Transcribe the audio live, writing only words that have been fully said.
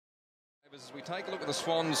As we take a look at the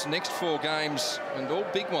Swans' next 4 games, and all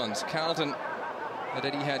big ones, Carlton had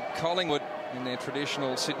Eddie had Collingwood in their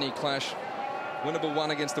traditional Sydney clash, winnable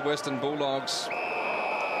one against the Western Bulldogs,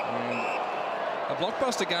 and a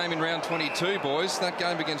blockbuster game in round 22, boys. That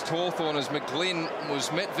game against Hawthorn, as McGlynn was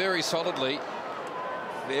met very solidly.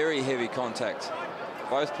 Very heavy contact.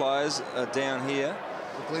 Both players are down here.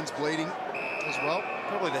 McGlynn's bleeding as well.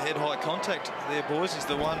 Probably the head-high contact there, boys, is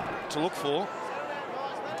the one to look for.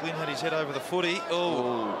 McGlynn had his head over the footy.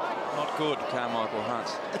 Oh, not good. Karmichael Hunt.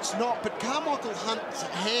 It's not, but Karmichael Hunt's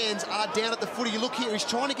hands are down at the footy. You look here, he's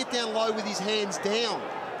trying to get down low with his hands down.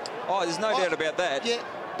 Oh, there's no doubt about that. Yeah.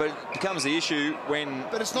 But it becomes the issue when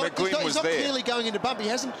McGlynn was there. He's not clearly going into bump. He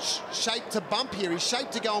hasn't shaped to bump here. He's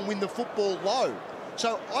shaped to go and win the football low.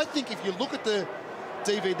 So I think if you look at the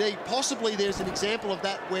DVD, possibly there's an example of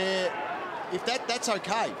that where if that's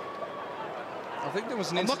okay. I think there was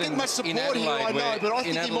an I'm not getting incident much support in here, Adelaide, I know, but I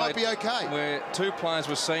think he might be okay. Where 2 players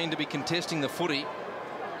were seen to be contesting the footy,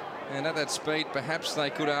 and at that speed, perhaps they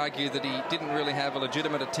could argue that he didn't really have a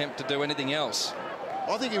legitimate attempt to do anything else.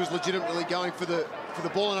 I think he was legitimately going for the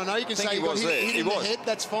ball, and I know you can say he got hit in the head,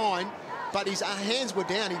 that's fine, but his hands were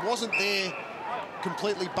down. He wasn't there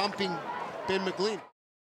completely bumping Ben McGlynn.